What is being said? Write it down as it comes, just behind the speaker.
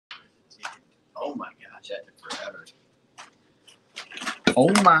Oh my gosh, that took forever.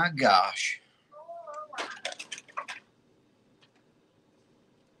 Oh my gosh.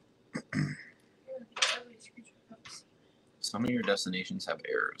 Some of your destinations have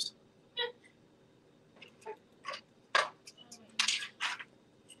errors.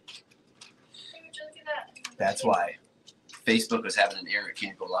 That's why Facebook was having an error. It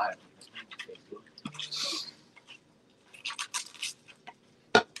can't go live.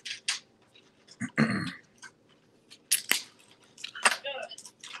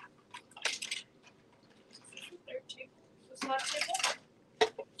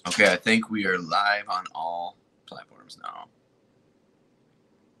 Okay, I think we are live on all platforms now.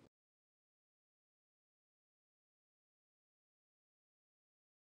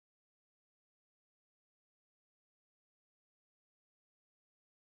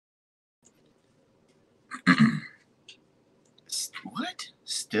 What?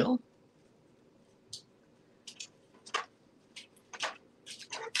 Still?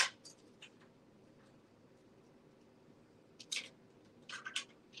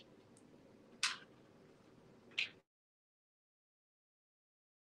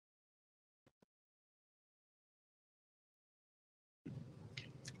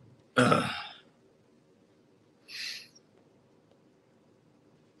 Ugh.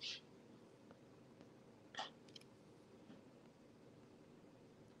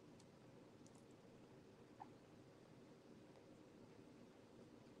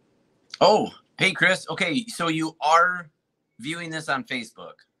 Oh, hey, Chris. Okay, so you are viewing this on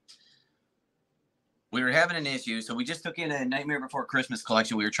Facebook. We were having an issue, so we just took in a Nightmare Before Christmas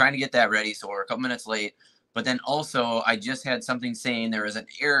collection. We were trying to get that ready, so we're a couple minutes late. But then also, I just had something saying there was an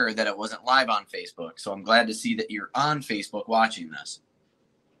error that it wasn't live on Facebook. So I'm glad to see that you're on Facebook watching this.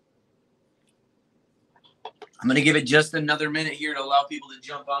 I'm going to give it just another minute here to allow people to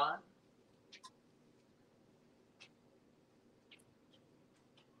jump on.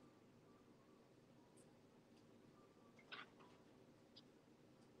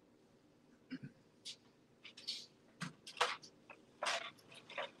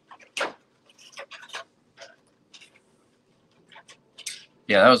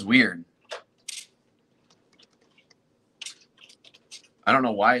 Yeah, that was weird. I don't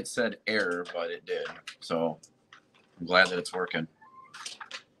know why it said error, but it did. So I'm glad that it's working.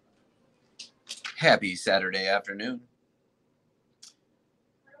 Happy Saturday afternoon.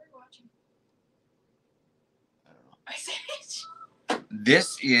 What are we watching? I don't know. I said it.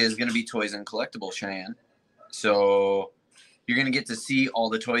 This is going to be Toys and Collectibles, Cheyenne. So you're going to get to see all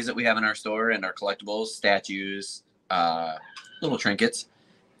the toys that we have in our store and our collectibles, statues, little trinkets.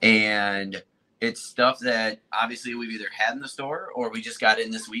 And it's stuff that obviously we've either had in the store or we just got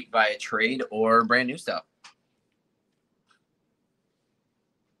in this week by a trade or brand new stuff.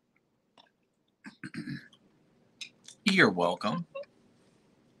 You're welcome.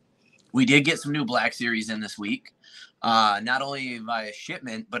 We did get some new Black Series in this week, not only via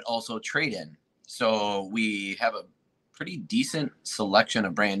shipment, but also trade-in. So we have a pretty decent selection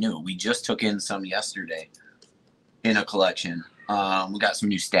of brand new. We just took in some yesterday in a collection. We got some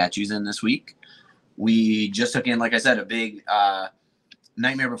new statues in this week. We just took in, like I said, a big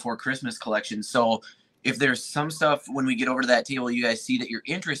Nightmare Before Christmas collection. So if there's some stuff when we get over to that table you guys see that you're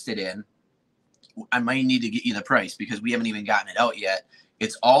interested in, I might need to get you the price because we haven't even gotten it out yet.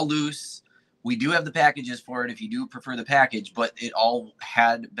 It's all loose. We do have the packages for it if you do prefer the package, but it all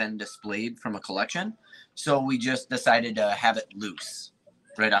had been displayed from a collection. So we just decided to have it loose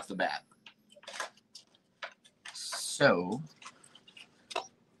right off the bat. So,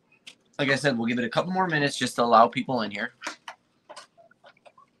 like I said, we'll give it a couple more minutes just to allow people in here.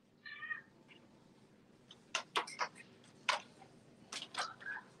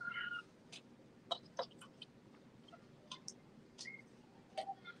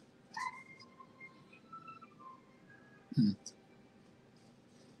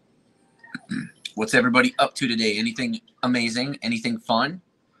 What's everybody up to today? Anything amazing? Anything fun?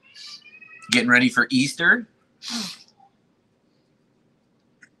 Getting ready for Easter?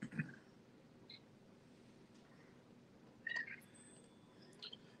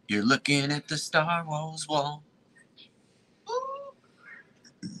 You're looking at the Star Wars wall.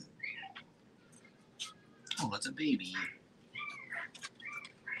 Oh, that's a baby.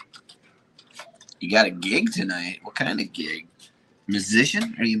 You got a gig tonight? What kind of gig?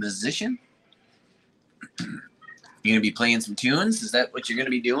 Musician? Are you a musician? You gonna be playing some tunes? Is that what you're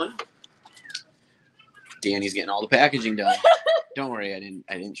gonna be doing? Danny's getting all the packaging done. Don't worry, I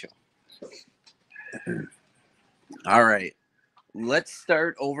didn't show. All right, let's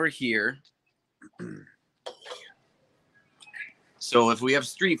start over here. So if we have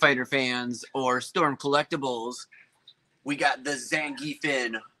Street Fighter fans or Storm Collectibles, we got the Zangief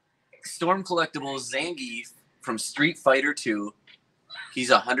Storm Collectibles Zangief from Street Fighter 2.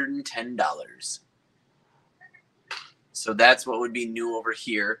 He's $110. So that's what would be new over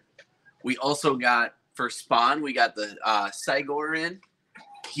here. We also got, for Spawn, we got the Cygor in.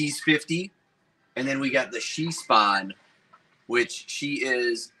 He's $50. And then we got the She Spawn, which she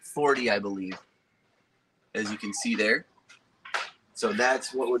is $40, I believe, as you can see there. So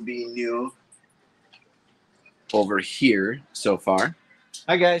that's what would be new over here so far.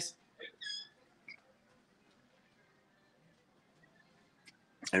 Hi, guys.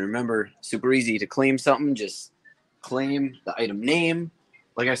 And remember, super easy to claim something. Just claim the item name.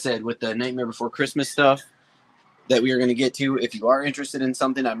 Like I said, with the Nightmare Before Christmas stuff that we are going to get to, if you are interested in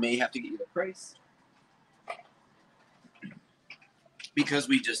something, I may have to get you the price because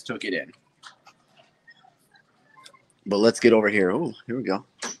we just took it in. But let's get over here. Oh, here we go.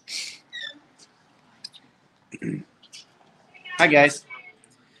 Hi, guys.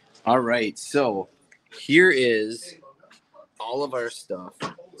 All right, so here is all of our stuff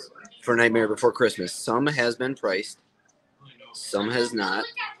for Nightmare Before Christmas. Some has been priced, some has not.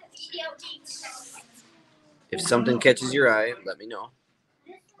 If something catches your eye, let me know.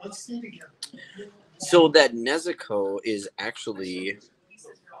 So that Nezuko is actually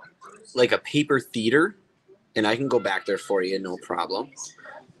like a paper theater, and I can go back there for you, no problem.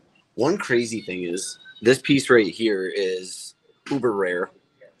 One crazy thing is this piece right here is uber rare.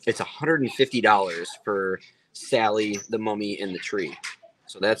 It's $150 for Sally, the Mummy, and the Tree.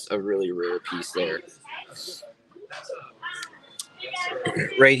 So that's a really rare piece there.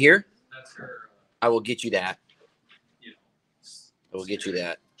 Right here, I will get you that. I will get you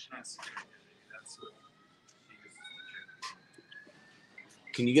that.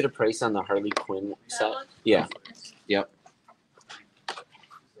 Can you get a price on the Harley Quinn set? Yeah. Yep.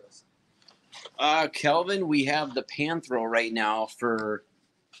 Kelvin, we have the Panthro right now for,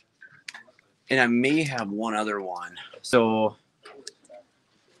 and I may have one other one. So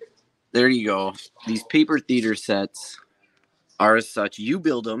there you go. These paper theater sets are as such. You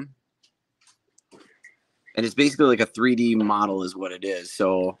build them, and it's basically like a 3D model is what it is.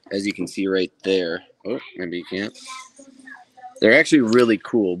 So as you can see right there. Oh, maybe you can't. They're actually really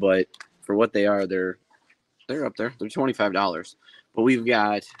cool, but for what they are, they're up there. They're $25. But we've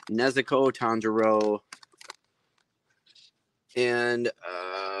got Nezuko, Tanjiro, and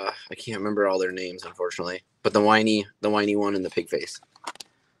I can't remember all their names, unfortunately. But the whiny one and the pig face.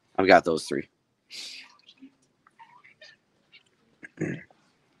 I've got those three.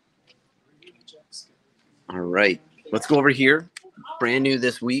 All right. Let's go over here. Brand new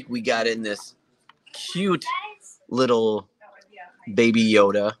this week, we got in this cute little Baby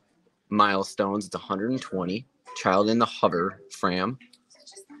Yoda Milestones. It's 120. Child in the Hover Fram.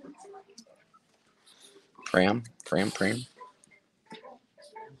 Fram.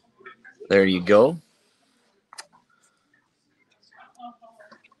 There you go.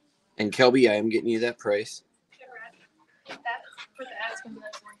 And Kelby, I am getting you that price.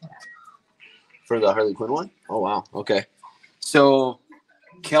 For the Harley Quinn one? Oh, wow. Okay. So,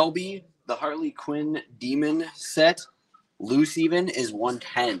 Kelby, the Harley Quinn Demon set, loose even, is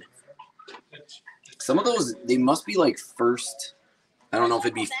 110. Some of those, they must be like first, I don't know if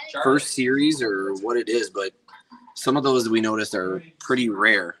it'd be first series or what it is, but some of those we noticed are pretty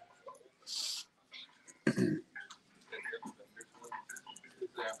rare.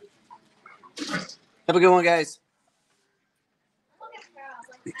 Have a good one, guys.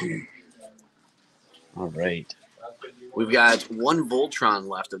 All right. We've got one Voltron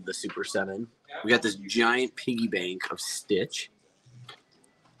left of the Super 7. We got this giant piggy bank of Stitch.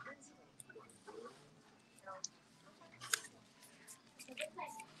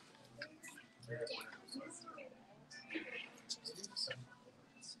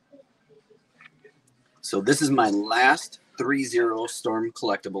 So this is my last 3-0 Storm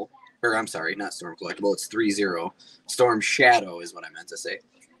Collectible. Or I'm sorry, not Storm Collectible. It's 3-0. Storm Shadow is what I meant to say.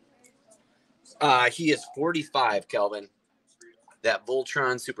 He is 45, Kelvin. That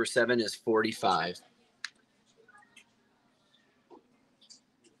Voltron Super 7 is 45.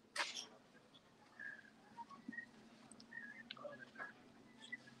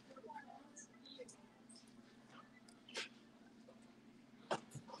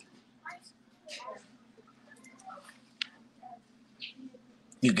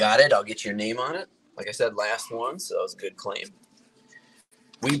 You got it. I'll get your name on it. Like I said, last one, so that was a good claim.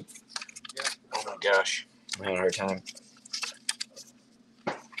 Oh my gosh. I'm having a hard time.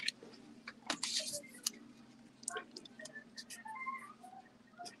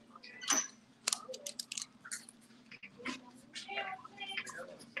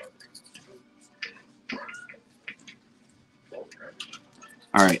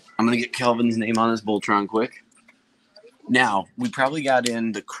 All right, I'm going to get Kelvin's name on this Voltron quick. Now, we probably got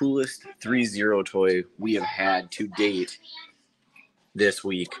in the coolest 3-0 toy we have had to date this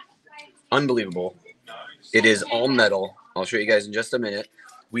week. Unbelievable. It is all metal. I'll show you guys in just a minute.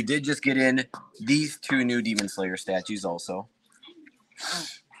 We did just get in these 2 new Demon Slayer statues also.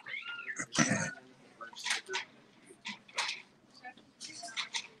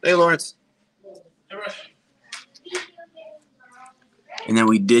 Hey, Lawrence. And then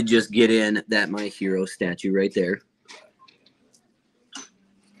we did just get in that My Hero statue right there.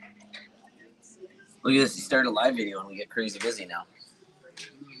 Look at this. He started a live video and we get crazy busy now.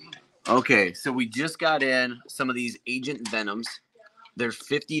 Okay, so we just got in some of these Agent Venoms. They're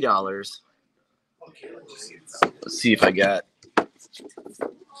 $50. Let's see if I got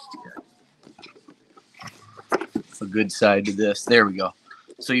a good side to this. There we go.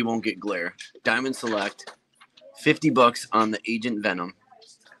 So you won't get glare. Diamond Select. $50 on the Agent Venom.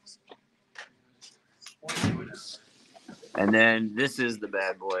 And then this is the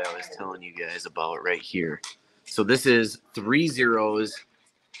bad boy I was telling you guys about right here. So this is 3-0's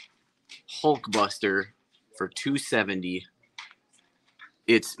Hulkbuster for $270.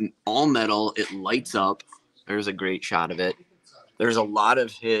 It's all metal. It lights up. There's a great shot of it. There's a lot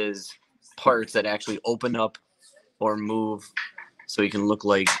of his parts that actually open up or move so he can look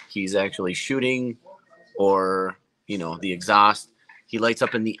like he's actually shooting, or, you know, the exhaust. He lights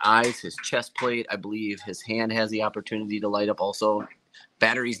up in the eyes, his chest plate. I believe his hand has the opportunity to light up also.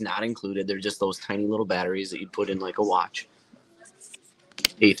 Batteries not included. They're just those tiny little batteries that you'd put in like a watch.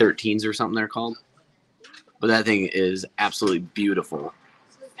 A13s or something they're called. But that thing is absolutely beautiful.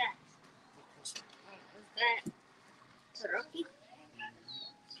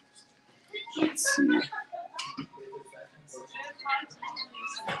 Let's see.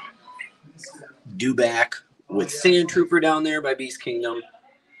 Dewback with Sand Trooper down there by Beast Kingdom.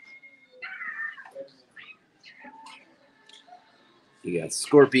 You got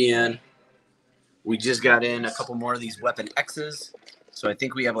Scorpion. We just got in a couple more of these Weapon X's. So I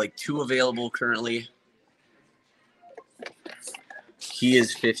think we have like 2 available currently. He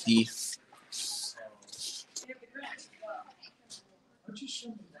is 50.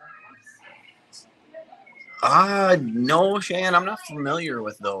 No, Shan, I'm not familiar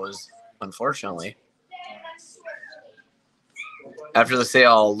with those, unfortunately. After the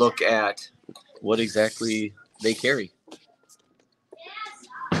sale, I'll look at what exactly they carry.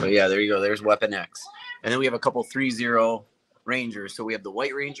 So yeah, there you go. There's Weapon X. And then we have a couple 3-0 Rangers. So we have the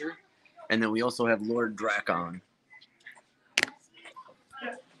White Ranger, and then we also have Lord Drakon.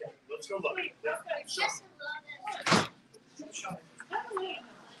 Let's go look.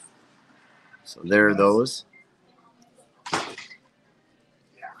 So there are those.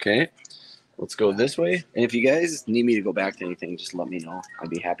 Okay, let's go this way. And if you guys need me to go back to anything, just let me know.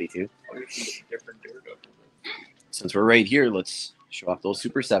 I'd be happy to. Since we're right here, let's show off those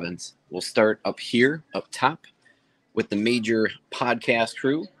Super 7s. We'll start up here, up top, with the major podcast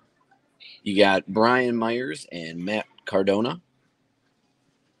crew. You got Brian Myers and Matt Cardona.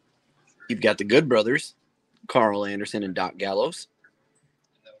 You've got the Good Brothers, Carl Anderson and Doc Gallows.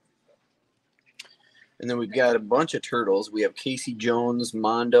 And then we've got a bunch of turtles. We have Casey Jones,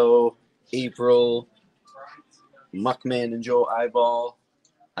 Mondo, April, Muckman and Joe Eyeball.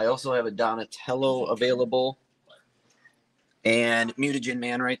 I also have a Donatello available. And Mutagen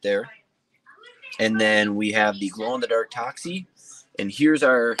Man right there. And then we have the glow-in-the-dark Toxie. And here's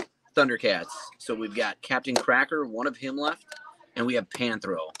our Thundercats. So we've got Captain Cracker, one of him left. And we have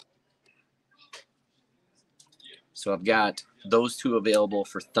Panthro. So I've got those 2 available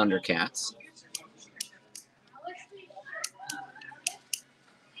for Thundercats.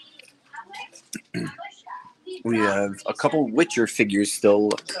 We have a couple Witcher figures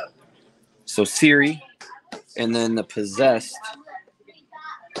still. So Ciri, and then the possessed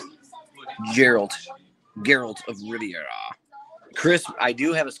Geralt of Riviera. Chris, I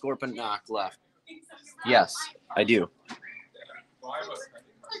do have a Scorpion knock left. Yes, I do.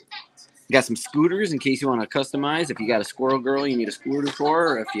 Got some scooters in case you want to customize. If you got a squirrel girl you need a scooter for,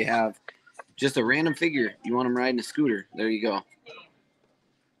 or if you have just a random figure you want them riding a scooter, there you go.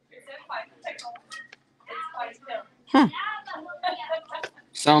 Huh.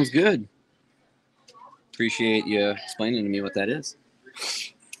 Sounds good. Appreciate you explaining to me what that is.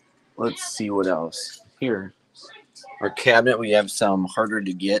 Let's see what else. Here, our cabinet, we have some harder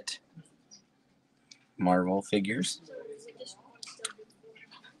to get Marvel figures.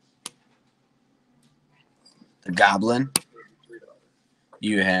 The Goblin.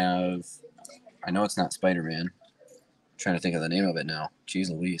 You have, I know it's not Spider-Man. I'm trying to think of the name of it now. Jeez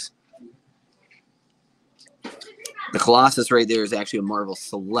Louise. The Colossus right there is actually a Marvel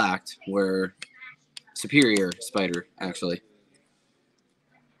Select, where Superior Spider, actually.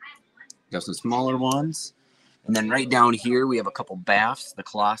 Got some smaller ones. And then right down here, we have a couple Baffs, the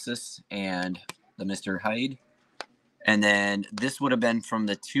Colossus and the Mr. Hyde. And then this would have been from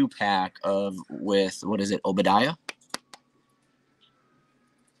the 2-pack of with, what is it, Obadiah?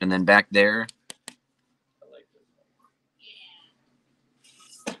 And then back there,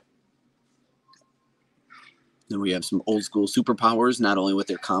 then we have some old school superpowers, not only with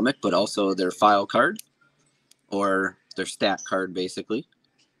their comic, but also their file card or their stat card, basically.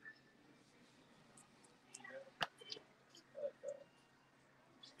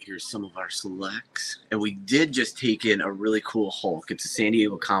 Here's some of our selects. And we did just take in a really cool Hulk. It's a San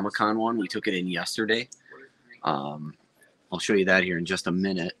Diego Comic-Con one. We took it in yesterday. I'll show you that here in just a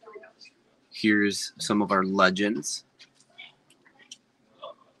minute. Here's some of our legends.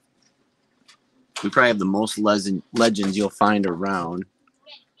 We probably have the most legends you'll find around.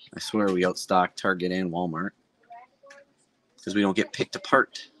 I swear we outstock Target and Walmart because we don't get picked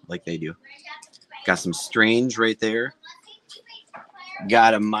apart like they do. Got some Strange right there.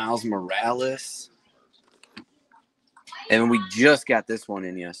 Got a Miles Morales. And we just got this one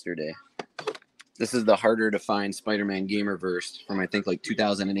in yesterday. This is the harder to find Spider-Man Gamerverse from, I think, like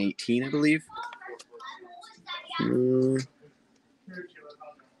 2018, I believe. I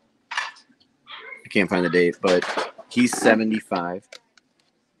can't find the date, but he's 75.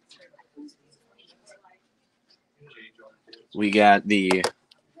 We got the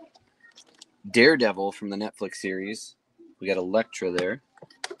Daredevil from the Netflix series. We got Elektra there.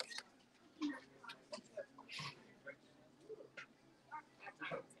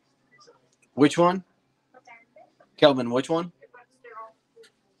 Which one? Kelvin, which one?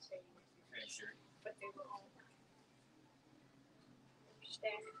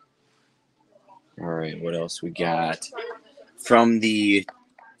 All right, what else we got? From the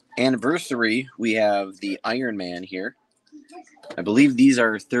anniversary, we have the Iron Man here. I believe these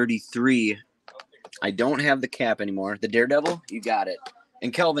are 33. I don't have the cap anymore. The Daredevil, you got it.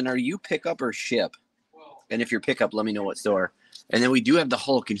 And Kelvin, are you pick up or ship? And if you're pick up, let me know what store. And then we do have the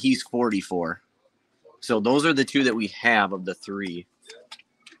Hulk, and he's 44. So those are the two that we have of the 3.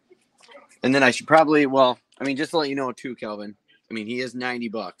 And then I should probably, well, I mean, just to let you know too, Kelvin. I mean, he is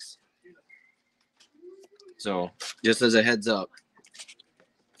 $90. So just as a heads up.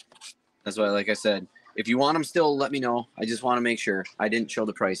 That's why, like I said, if you want him still, let me know. I just want to make sure. I didn't show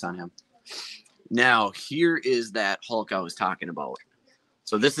the price on him. Now, here is that Hulk I was talking about.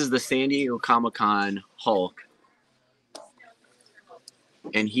 So this is the San Diego Comic-Con Hulk.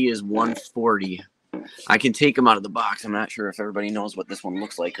 And he is $140. I can take him out of the box. I'm not sure if everybody knows what this one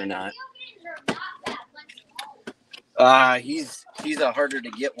looks like or not. He's a harder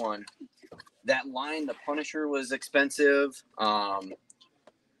to get one. That line, the Punisher, was expensive.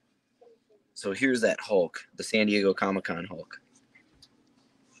 So here's that Hulk, the San Diego Comic-Con Hulk.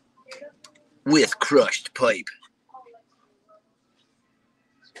 With crushed pipe.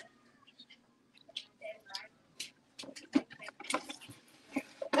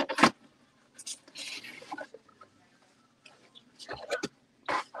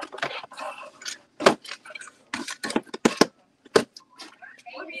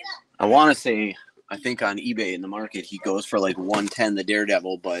 I want to say, I think on eBay in the market, he goes for like 110, the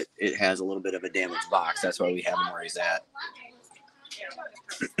Daredevil, but it has a little bit of a damaged box. That's why we have him where he's at.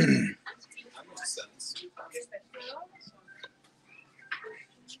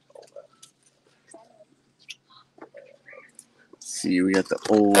 See, we got the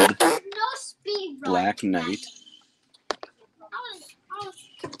old Black Knight.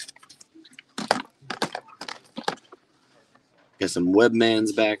 Got some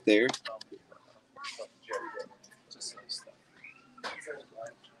Webmans back there.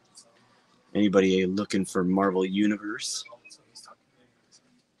 Anybody looking for Marvel Universe?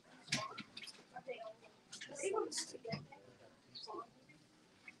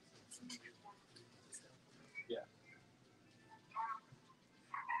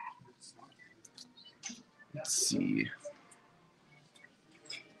 Let's see.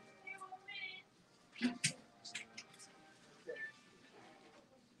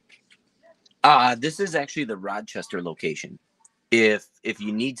 This is actually the Rochester location. If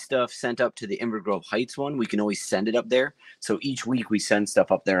you need stuff sent up to the Inver Grove Heights one, we can always send it up there. So each week we send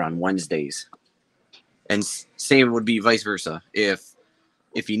stuff up there on Wednesdays. And same would be vice versa. If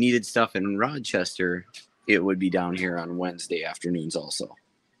you needed stuff in Rochester, it would be down here on Wednesday afternoons also.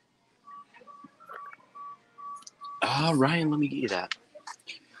 Ryan, let me get you that.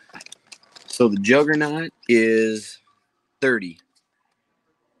 So the Juggernaut is 30.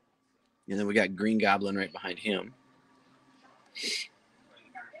 And then we got Green Goblin right behind him.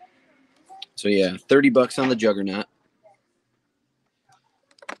 So yeah, $30 on the Juggernaut.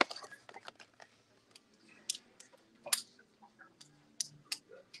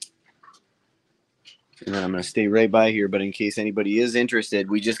 And then I'm going to stay right by here, but in case anybody is interested,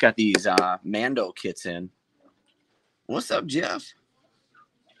 we just got these Mando kits in. What's up, Jeff?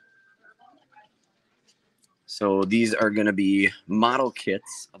 So these are going to be model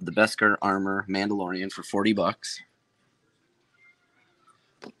kits of the Beskar Armor Mandalorian for $40.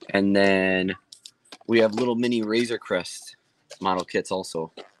 And then we have little mini Razor Crest model kits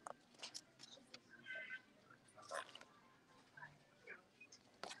also.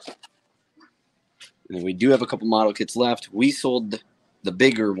 And then we do have a couple model kits left. We sold the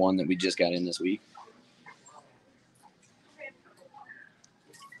bigger one that we just got in this week.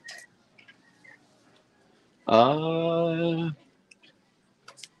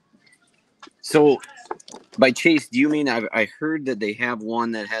 So by Chase, do you mean I heard that they have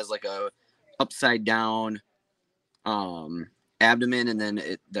one that has like a upside down abdomen and then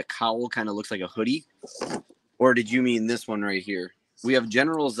the cowl kind of looks like a hoodie? Or did you mean this one right here? We have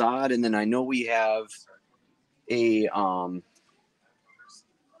General Zod, and then I know we have a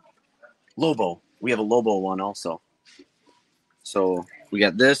Lobo. We have a Lobo one also. So we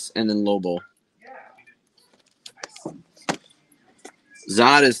got this and then Lobo.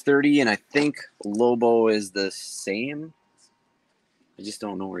 Zod is 30, and I think Lobo is the same. I just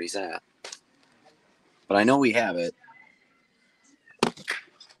don't know where he's at. But I know we have it.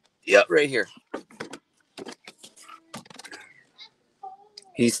 Yep, right here.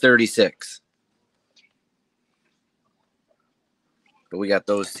 He's 36. But we got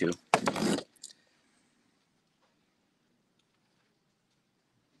those two.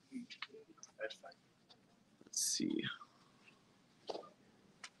 Let's see.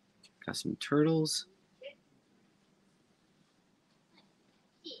 Got some turtles.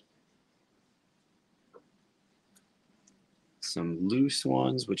 Some loose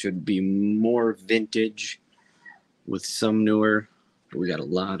ones, which would be more vintage with some newer. But we got a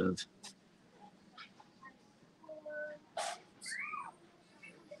lot of.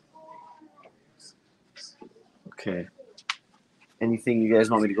 Okay. Anything you guys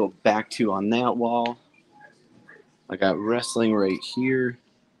want me to go back to on that wall? I got wrestling right here.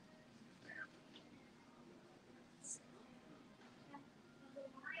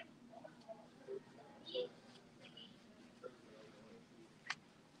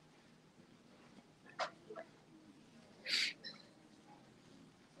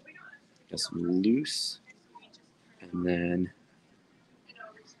 Got some loose. And then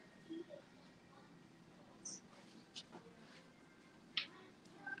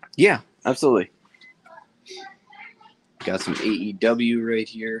yeah, absolutely. Got some AEW right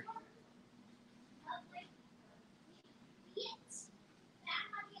here.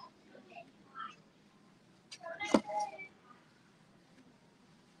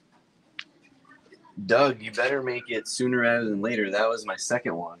 Doug, you better make it sooner rather than later. That was my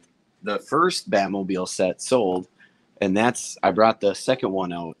second one. The first Batmobile set sold, and I brought the second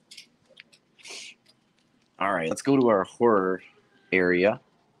one out. All right, let's go to our horror area.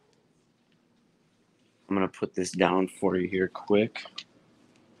 I'm going to put this down for you here quick.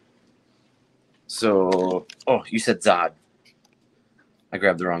 So, oh, you said Zod. I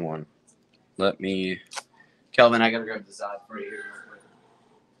grabbed the wrong one. Kelvin, I got to grab the Zod for you here real quick.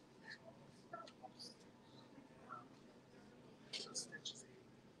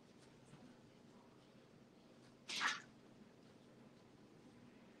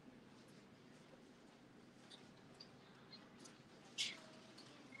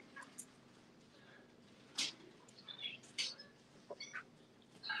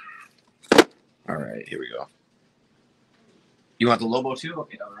 All right, here we go. You want the Lobo too?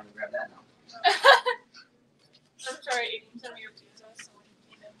 Okay, I'm going to grab that now. I'm sorry, eating some of your pizza, so when you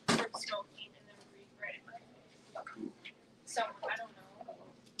came in, started smoking and then breathed right in my face. So, I don't know.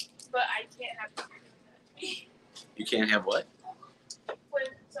 But I can't have people doing that to me. You can't have what? When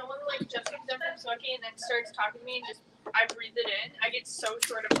someone like just gets done from smoking and then starts talking to me and I breathe it in, I get so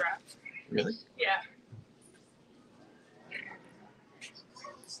short of breath. Really? Yeah.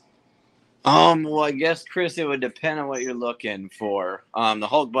 Well, I guess, Chris, it would depend on what you're looking for. The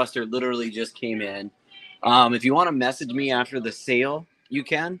Hulkbuster literally just came in. If you want to message me after the sale, you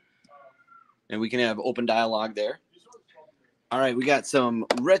can. And we can have open dialogue there. All right, we got some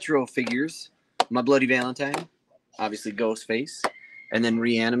retro figures. My Bloody Valentine, obviously Ghostface, and then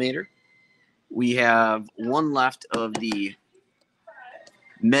Reanimator. We have one left of the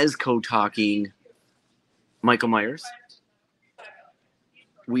Mezco talking Michael Myers.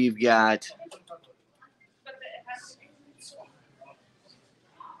 We've got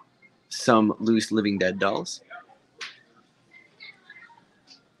some loose Living Dead dolls.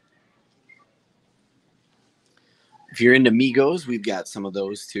 If you're into Migos, we've got some of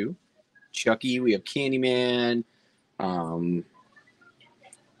those too. Chucky, we have Candyman,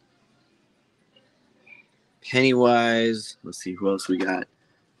 Pennywise. Let's see who else we got.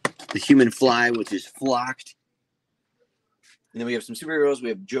 The Human Fly, which is flocked. And then we have some superheroes. We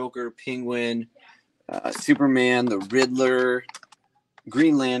have Joker, Penguin, Superman, the Riddler,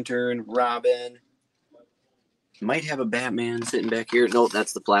 Green Lantern, Robin. Might have a Batman sitting back here. Nope,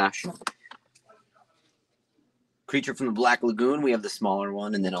 that's the Flash. Creature from the Black Lagoon. We have the smaller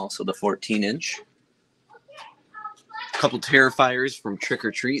one, and then also the 14-inch. A couple Terrifiers from Trick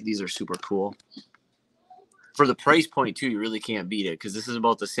or Treat. These are super cool. For the price point, too, you really can't beat it, because this is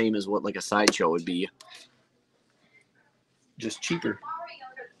about the same as what like a sideshow would be. Just cheaper.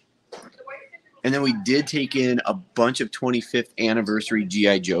 And then we did take in a bunch of 25th anniversary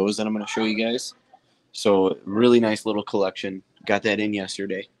G.I. Joes that I'm going to show you guys. So, really nice little collection. Got that in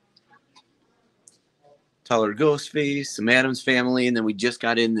yesterday. Taller Ghostface, some Addams Family, and then we just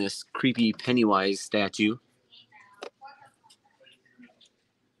got in this creepy Pennywise statue.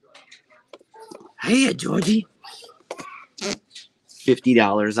 Hey, Georgie.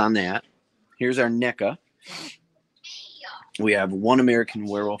 $50 on that. Here's our NECA. We have one American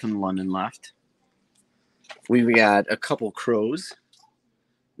Werewolf in London left. We've got a couple crows.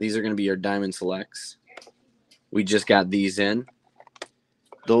 These are going to be our Diamond Selects. We just got these in.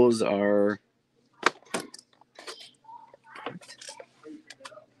 Those are...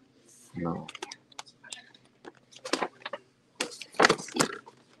 No.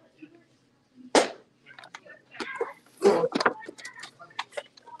 What?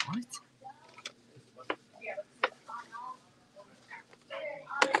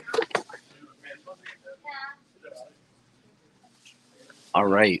 All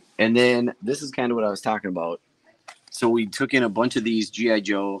right. And then this is kind of what I was talking about. So we took in a bunch of these G.I.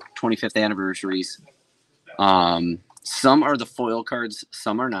 Joe 25th anniversaries. Some are the foil cards,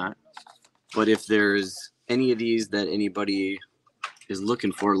 some are not. But if there's any of these that anybody is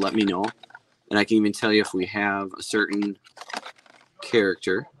looking for, let me know. And I can even tell you if we have a certain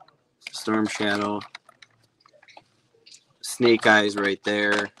character. Storm Shadow. Snake Eyes right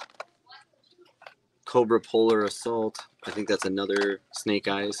there. Cobra Polar Assault. I think that's another Snake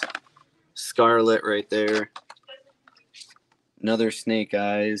Eyes. Scarlet right there. Another Snake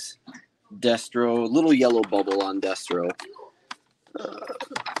Eyes. Destro. Little yellow bubble on Destro.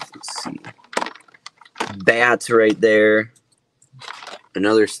 Let's see. Bats right there.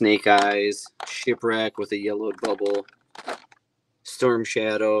 Another Snake Eyes. Shipwreck with a yellow bubble. Storm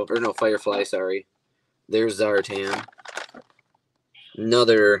Shadow. Or no, Firefly, sorry. There's Zartan.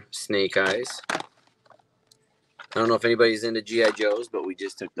 Another Snake Eyes. I don't know if anybody's into G.I. Joes, but we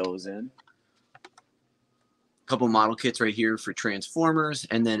just took those in. A couple model kits right here for Transformers,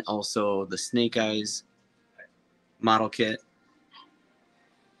 and then also the Snake Eyes model kit.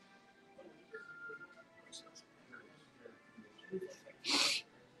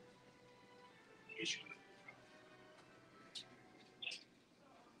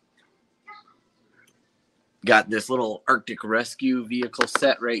 Got this little Arctic Rescue vehicle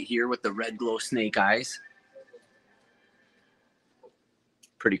set right here with the red glow Snake Eyes.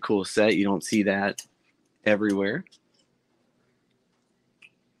 Pretty cool set. You don't see that everywhere.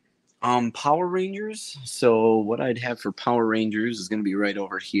 Power Rangers. So what I'd have for Power Rangers is going to be right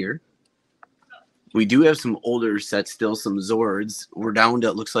over here. We do have some older sets still, some Zords. We're down to,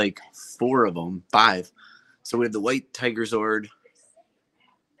 it looks like 4 of them, 5. So we have the White Tiger Zord,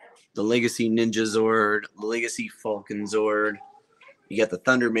 the Legacy Ninja Zord, the Legacy Falcon Zord. You got the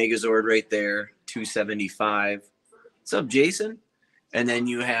Thunder Megazord right there, $275. What's up, Jason? And then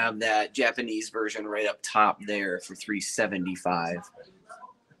you have that Japanese version right up top there for $375.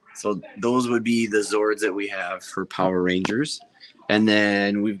 So those would be the Zords that we have for Power Rangers. And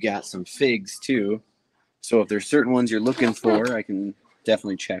then we've got some figs too. So if there's certain ones you're looking for, I can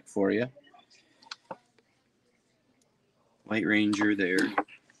definitely check for you. White Ranger there.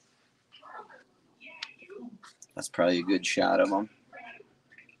 That's probably a good shot of them.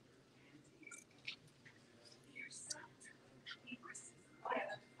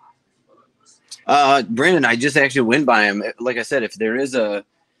 Brandon, I just actually went by him. Like I said, if there is a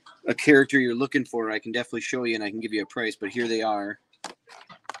character you're looking for, I can definitely show you and I can give you a price. But here they are.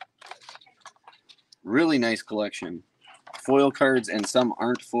 Really nice collection. Foil cards and some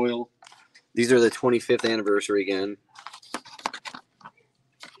aren't foil. These are the 25th anniversary again.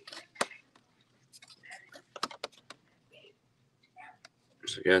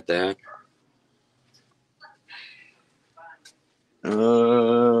 So we got that.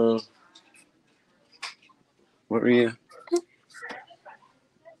 What were you?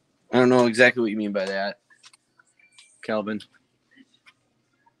 I don't know exactly what you mean by that, Calvin.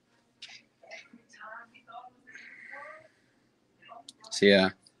 So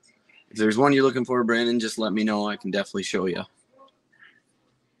yeah, if there's one you're looking for, Brandon, just let me know. I can definitely show you.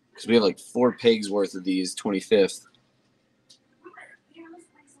 Because we have like 4 pegs worth of these 25th.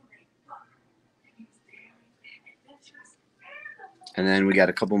 And then we got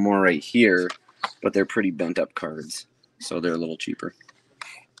a couple more right here, but they're pretty bent up cards, so they're a little cheaper.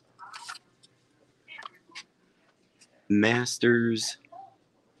 Masters.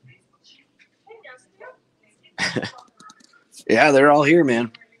 Yeah, they're all here,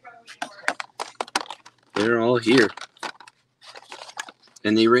 man. They're all here.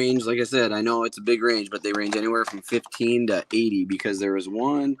 And they range, like I said, I know it's a big range, but they range anywhere from 15 to 80 because there was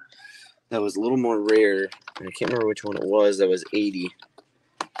one that was a little more rare. And I can't remember which one it was that was 80.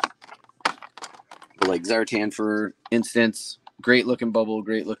 But like Zartan, for instance, great looking bubble,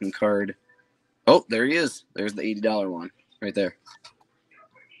 great looking card. Oh, there he is. There's the $80 one right there.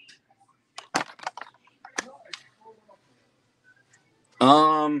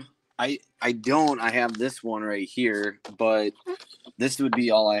 I don't. I have this one right here, but this would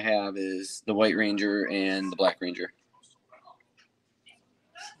be all I have is the White Ranger and the Black Ranger.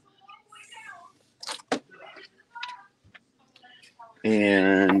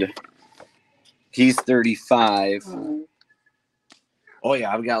 And he's 35. Oh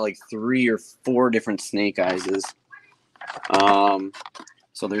yeah, I've got like 3 or 4 different Snake Eyeses.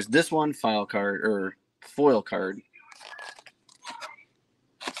 So there's this one foil card.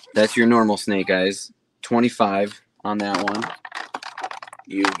 That's your normal Snake Eyes. 25 on that one.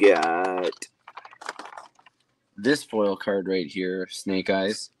 You got this foil card right here, Snake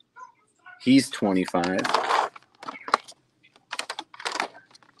Eyes. He's 25.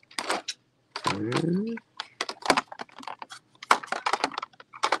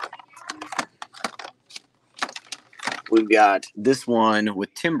 We've got this one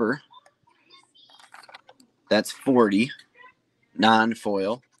with Timber. That's 40,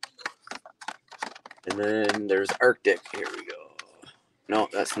 non-foil. And then there's Arctic. Here we go. No,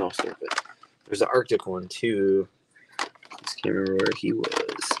 that's no Serpent. There's an Arctic one too. Just can't remember where he was.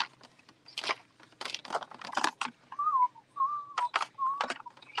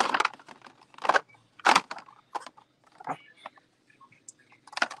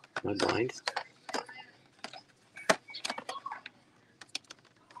 Am I blind?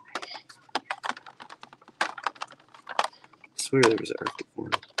 I swear there was an Arctic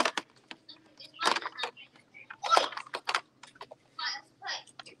one.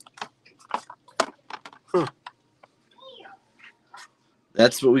 Huh.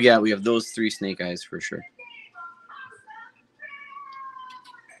 That's what we got. We have those 3 Snake Eyes for sure.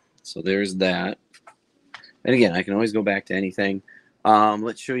 So there's that. And again, I can always go back to anything.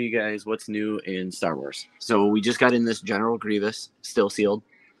 Let's show you guys what's new in Star Wars. So we just got in this General Grievous, still sealed.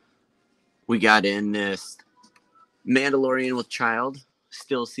 We got in this Mandalorian with Child,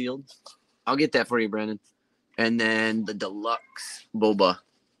 still sealed. I'll get that for you, Brandon. And then the Deluxe Boba.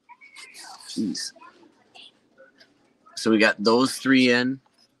 Jeez. So we got those 3 in.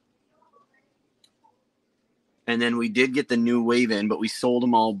 And then we did get the new wave in, but we sold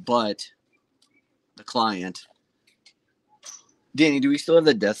them all but the client. Danny, do we still have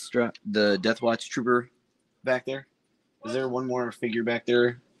the Death Watch Trooper back there? Is there one more figure back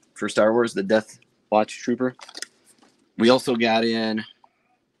there for Star Wars, the Death Watch Trooper? We also got in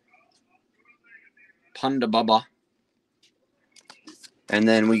Punda Baba. And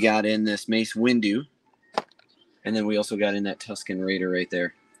then we got in this Mace Windu. And then we also got in that Tusken Raider right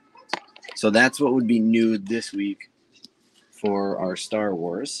there. So that's what would be new this week for our Star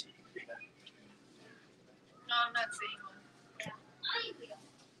Wars. No, I'm not seeing one.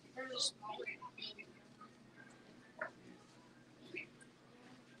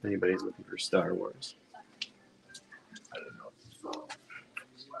 Anybody's looking for Star Wars.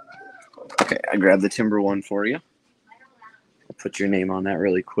 Okay, I grabbed the Timber one for you. I'll put your name on that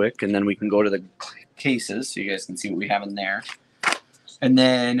really quick, and then we can go to the cases so you guys can see what we have in there. And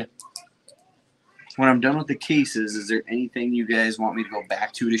then when I'm done with the cases, is there anything you guys want me to go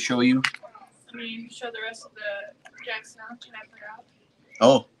back to show you? I mean, show the rest of the Jackson out. Can I put it out?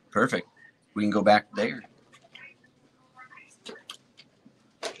 Oh, perfect. We can go back there.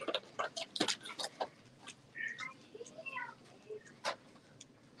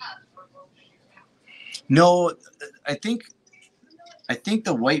 No, I think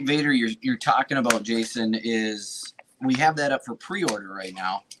the White Vader you're talking about, Jason, is we have that up for pre-order right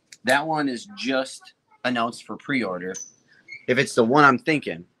now. That one is just announced for pre-order. If it's the one I'm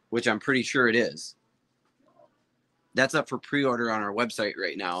thinking, which I'm pretty sure it is, That's up for pre-order on our website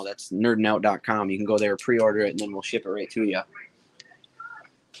right now. That's NerdinOut.com. You can go there, pre-order it, and then we'll ship it right to you.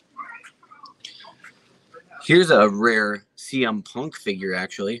 Here's a rare CM Punk figure,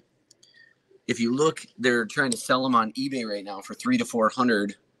 actually. If you look, they're trying to sell them on eBay right now for $300 to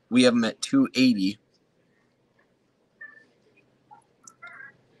 $400. We have them at $280.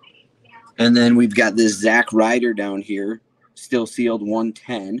 And then we've got this Zack Ryder down here, still sealed,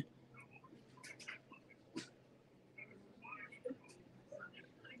 $110.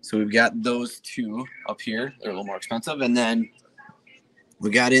 So we've got those two up here. They're a little more expensive. And then we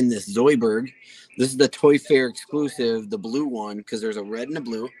got in this Zoidberg. This is the Toy Fair exclusive, the blue one, because there's a red and a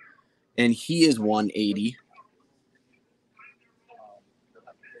blue. And he is $180.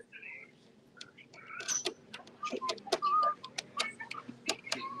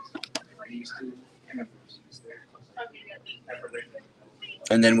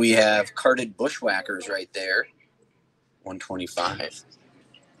 And then we have carded Bushwhackers right there, $125.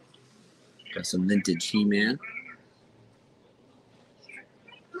 Got some vintage He-Man.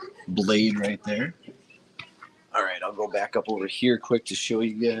 Blade right there. All right, I'll go back up over here quick to show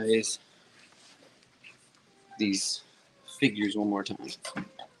you guys these figures one more time.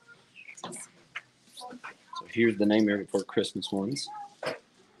 So here's the Nightmare Before Christmas ones.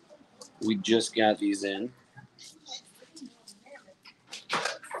 We just got these in.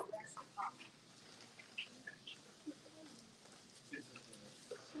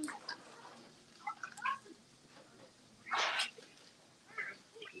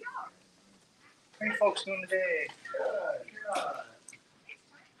 How are you folks doing today?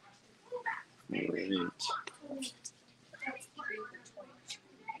 Right.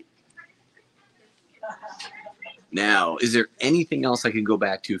 Now, is there anything else I could go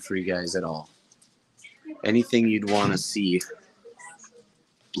back to for you guys at all? Anything you'd want to see?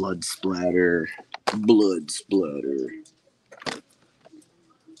 Blood splatter. Blood splatter.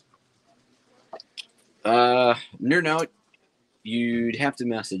 NerdinOut, you'd have to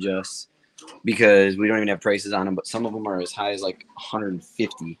message us because we don't even have prices on them, but some of them are as high as like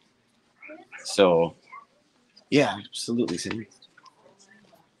 150. So, yeah, absolutely, Sam.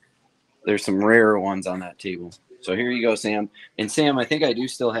 There's some rarer ones on that table. So here you go, Sam. And Sam, I think I do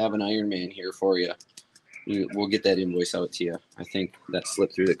still have an Iron Man here for you. We'll get that invoice out to you. I think that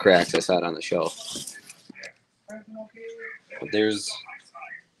slipped through the cracks. I saw it on the shelf. But there's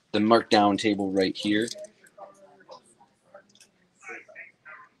the markdown table right here.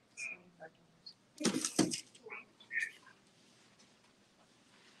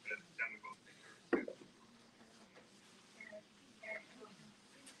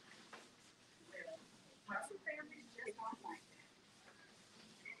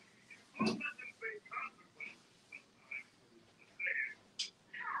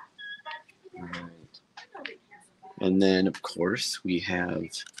 Right. And then, of course, we have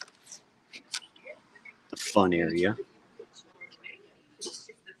the fun area.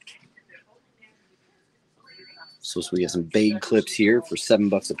 So we got some bag clips here for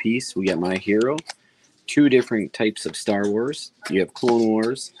 $7 a piece. We got My Hero, 2 different types of Star Wars. You have Clone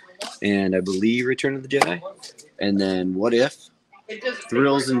Wars and I believe Return of the Jedi. And then What If,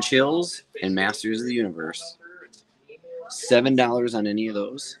 Thrills and Chills, and Masters of the Universe. $7 on any of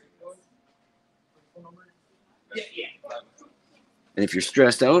those. And if you're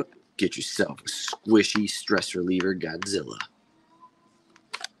stressed out, get yourself a squishy stress reliever Godzilla.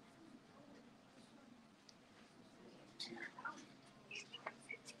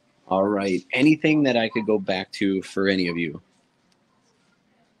 All right. Anything that I could go back to for any of you?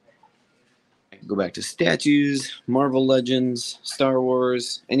 I could go back to statues, Marvel Legends, Star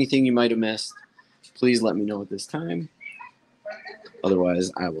Wars, anything you might have missed. Please let me know at this time.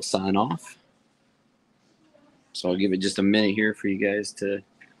 Otherwise, I will sign off. So I'll give it just a minute here for you guys to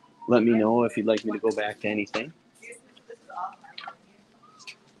let me know if you'd like me to go back to anything.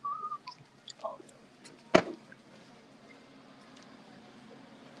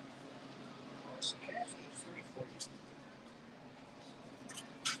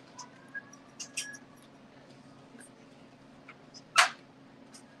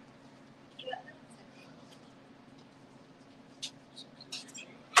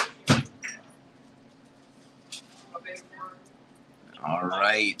 All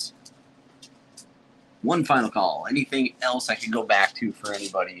right. One final call. Anything else I could go back to for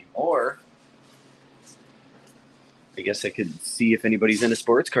anybody? Or I guess I could see if anybody's into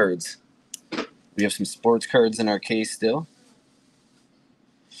sports cards. We have some sports cards in our case still.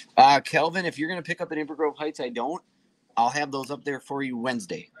 Kelvin, if you're going to pick up at Inver Grove Heights, I don't. I'll have those up there for you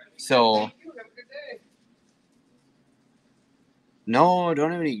Wednesday. So, no,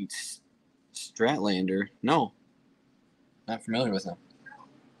 don't have any Stratlander. No. Not familiar with them.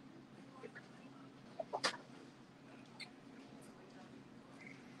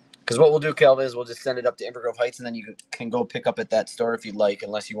 Because what we'll do, Kelvin, is we'll just send it up to Inver Grove Heights, and then you can go pick up at that store if you'd like,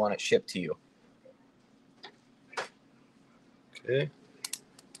 unless you want it shipped to you. Okay.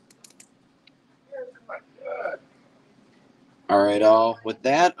 All right, all. With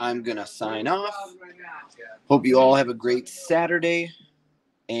that, I'm going to sign off. Hope you all have a great Saturday.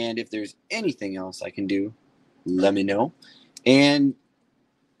 And if there's anything else I can do, let me know. And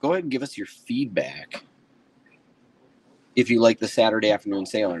go ahead and give us your feedback if you like the Saturday afternoon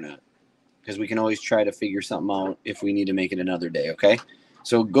sale or not. Because we can always try to figure something out if we need to make it another day, okay?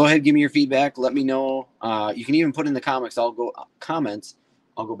 So go ahead, give me your feedback. Let me know. You can even put in the comments. I'll go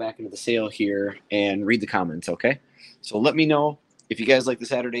back into the sale here and read the comments, okay? So let me know if you guys like the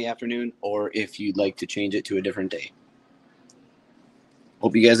Saturday afternoon or if you'd like to change it to a different day.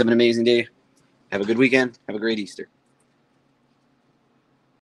 Hope you guys have an amazing day. Have a good weekend. Have a great Easter.